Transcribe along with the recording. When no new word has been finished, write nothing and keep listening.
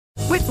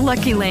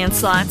Lucky Land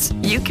Slots,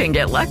 you can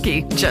get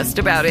lucky just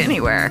about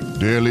anywhere.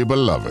 Dearly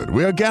beloved,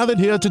 we are gathered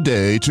here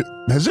today to...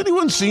 Has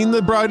anyone seen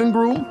the bride and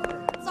groom?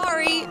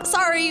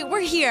 Sorry, we're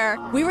here.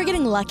 We were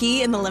getting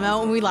lucky in the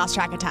limo and we lost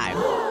track of time.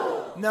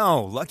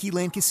 No, Lucky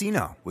Land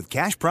Casino, with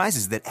cash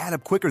prizes that add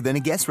up quicker than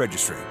a guest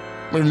registry.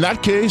 In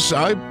that case,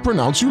 I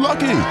pronounce you lucky.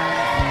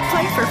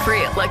 Play for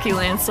free at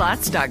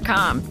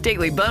LuckyLandSlots.com.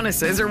 Daily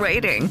bonuses are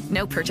waiting.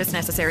 No purchase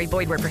necessary.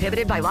 Void where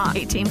prohibited by law.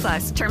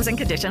 18+. Terms and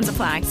conditions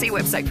apply. See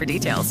website for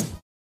details.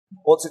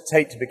 What's it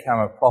take to become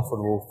a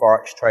profitable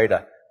Forex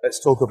trader?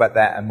 Let's talk about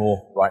that and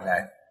more right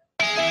now.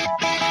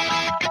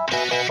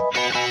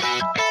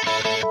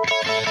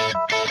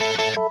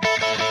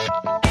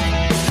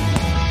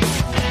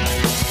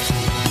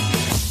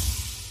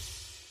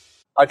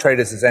 Hi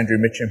traders, this is Andrew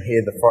Mitchem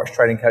here, the Forex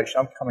Trading Coach.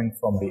 I'm coming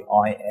from the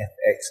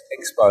IFX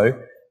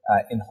Expo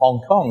in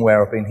Hong Kong,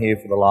 where I've been here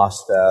for the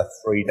last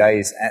 3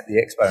 days at the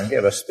Expo and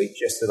gave a speech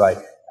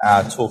yesterday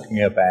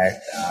talking about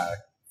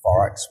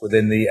Forex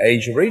within the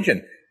Asia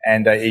region.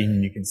 And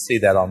even you can see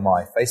that on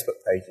my Facebook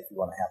page if you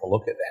want to have a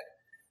look at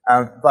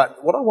that.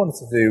 But what I wanted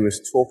to do was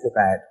talk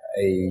about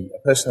a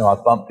person who I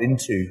bumped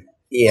into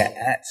here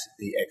at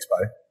the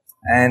Expo,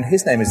 and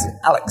his name is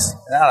Alex.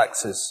 And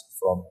Alex is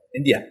from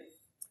India.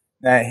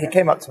 Now, he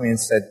came up to me and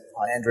said,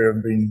 "Hi, Andrew,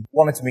 I've been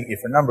wanting to meet you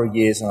for a number of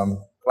years, and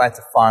I'm glad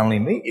to finally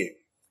meet you."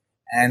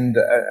 And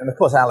of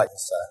course, Alex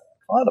is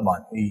a client of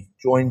mine. He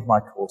joined my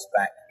course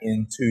back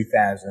in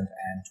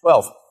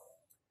 2012.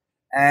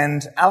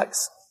 And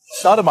Alex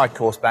started my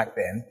course back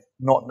then,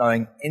 not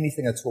knowing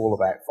anything at all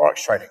about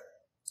Forex trading.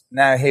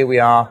 Now, here we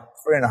are,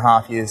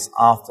 3.5 years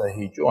after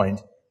he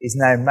joined. He's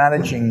now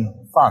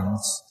managing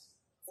funds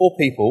for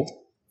people,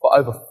 for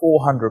over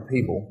 400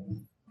 people,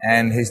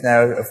 and he's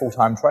now a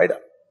full-time trader.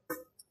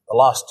 The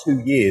last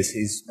 2 years,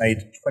 he's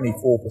made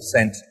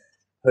 24%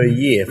 per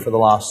year for the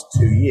last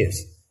 2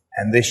 years.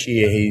 And this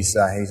year, he's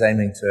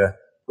aiming to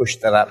push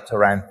that up to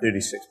around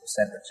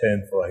 36%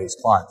 return for his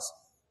clients.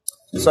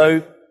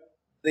 So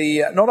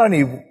not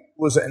only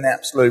was it an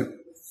absolute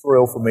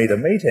thrill for me to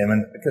meet him,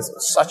 and because it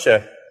was such a,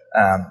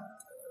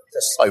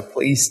 just so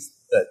pleased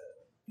that,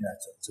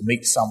 to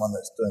meet someone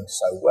that's doing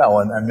so well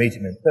and meet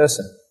him in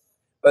person.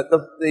 But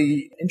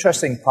the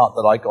interesting part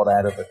that I got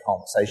out of the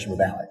conversation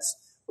with Alex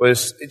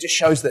was it just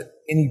shows that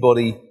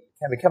anybody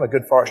can become a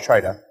good Forex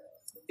trader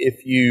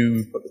if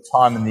you put the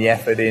time and the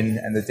effort in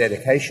and the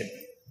dedication.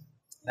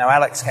 Now,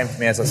 Alex came to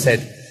me, as I said,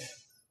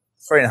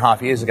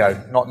 3.5 years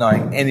ago, not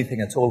knowing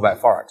anything at all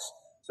about Forex.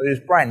 So he was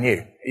brand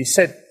new. He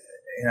said,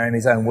 in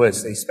his own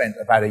words, that he spent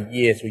about a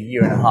year to a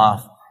year and a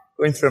half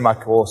going through my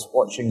course,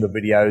 watching the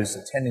videos,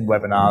 attending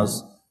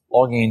webinars,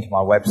 logging into my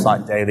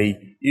website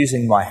daily,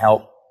 using my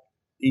help,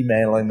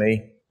 emailing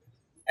me.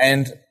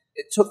 And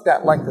it took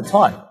that length of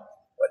time.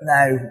 But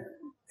now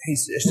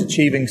he's just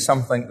achieving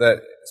something that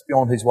is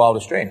beyond his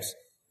wildest dreams.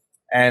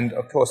 And,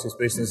 of course, his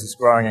business is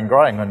growing and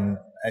growing, and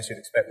as you'd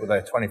expect with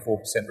a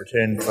 24%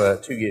 return for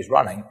 2 years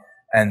running,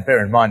 and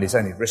bear in mind he's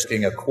only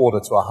risking 1/4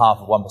 to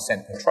 1/2 of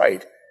 1% per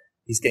trade,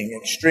 he's getting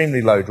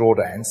extremely low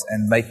drawdowns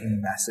and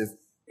making massive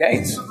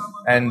gains.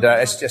 And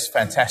it's just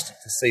fantastic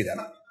to see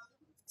that.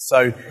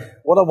 So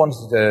what I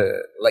wanted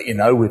to let you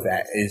know with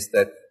that is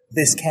that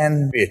this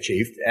can be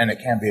achieved, and it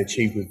can be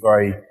achieved with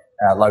very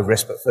low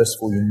risk, but first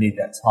of all, you need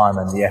that time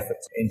and the effort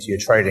into your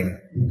trading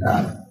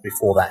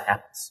before that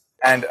happens.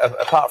 And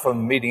apart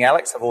from meeting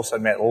Alex, I've also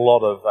met a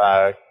lot of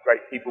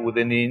great people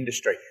within the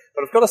industry.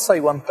 But I've got to say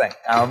one thing,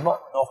 and I'm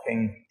not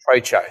knocking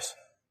trade shows,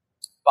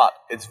 but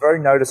it's very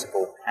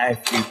noticeable how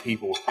few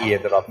people here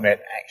that I've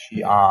met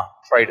actually are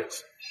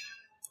traders.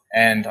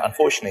 And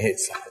unfortunately,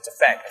 it's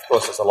a fact. Of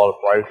course, there's a lot of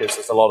brokers,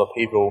 there's a lot of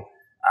people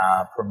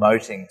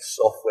promoting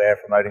software,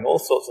 promoting all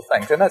sorts of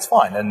things, and that's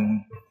fine.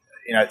 And,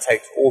 it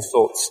takes all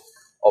sorts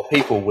of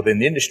people within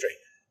the industry.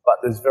 But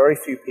there's very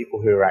few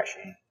people who are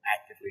actually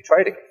actively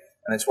trading.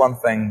 And it's one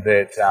thing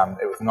that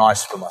it was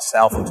nice for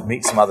myself to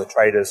meet some other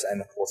traders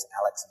and, of course,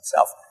 Alex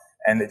himself.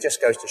 And it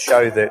just goes to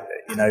show that,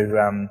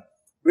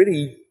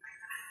 really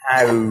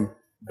how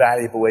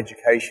valuable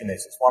education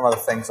is. It's one of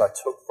the things I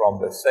took from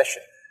this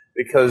session,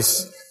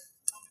 because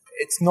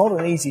it's not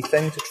an easy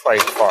thing to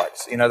trade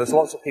Forex. There's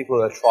lots of people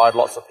that have tried,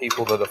 lots of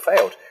people that have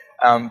failed.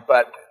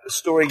 But the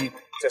story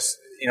just,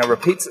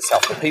 repeats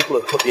itself. The people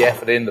that put the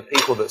effort in, the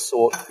people that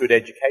sought good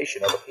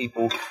education, are the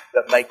people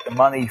that make the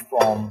money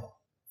from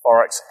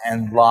Forex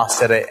and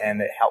last at it,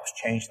 and it helps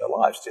change their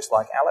lives, just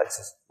like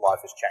Alex's life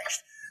has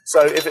changed.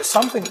 So if it's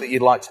something that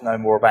you'd like to know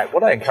more about,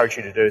 what I encourage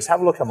you to do is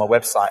have a look on my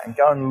website and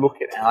go and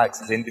look at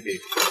Alex's interview.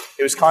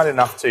 He was kind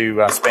enough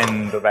to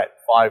spend about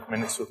 5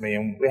 minutes with me,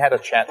 and we had a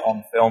chat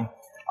on film.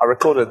 I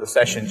recorded the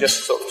session,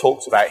 just sort of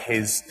talked about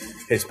his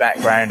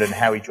background and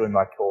how he joined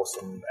my course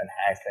and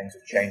how things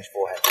have changed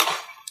for him.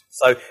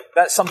 So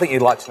that's something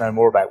you'd like to know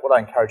more about. What I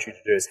encourage you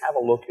to do is have a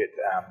look at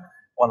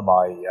one of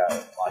my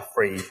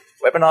free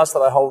webinars that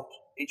I hold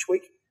each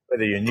week.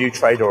 Whether you're a new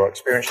trader or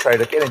experienced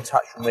trader, get in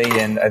touch with me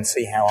and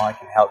see how I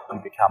can help you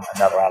become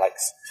another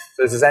Alex.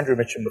 So this is Andrew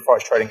Mitchem, the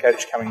Forex Trading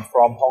Coach, coming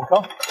from Hong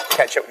Kong.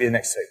 Catch up with you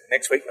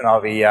next week when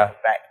I'll be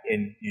back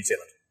in New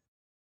Zealand.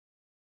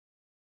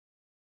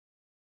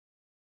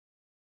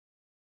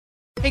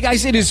 Hey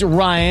guys, it is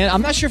Ryan.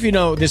 I'm not sure if you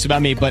know this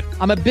about me, but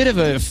I'm a bit of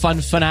a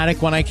fun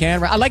fanatic when I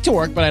can. I like to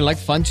work, but I like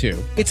fun too.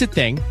 It's a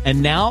thing.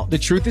 And now the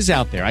truth is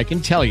out there. I can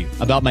tell you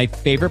about my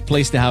favorite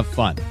place to have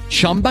fun.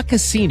 Chumba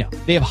Casino.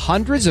 They have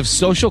hundreds of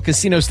social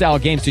casino style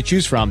games to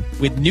choose from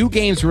with new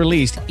games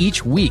released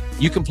each week.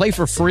 You can play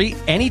for free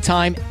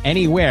anytime,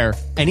 anywhere.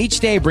 And each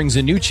day brings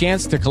a new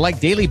chance to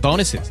collect daily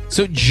bonuses.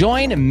 So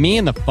join me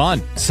in the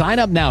fun. Sign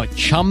up now at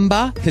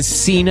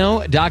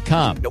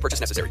ChumbaCasino.com. No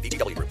purchase necessary.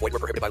 VGW Group. Void where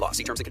prohibited by law.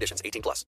 See terms and conditions. 18+.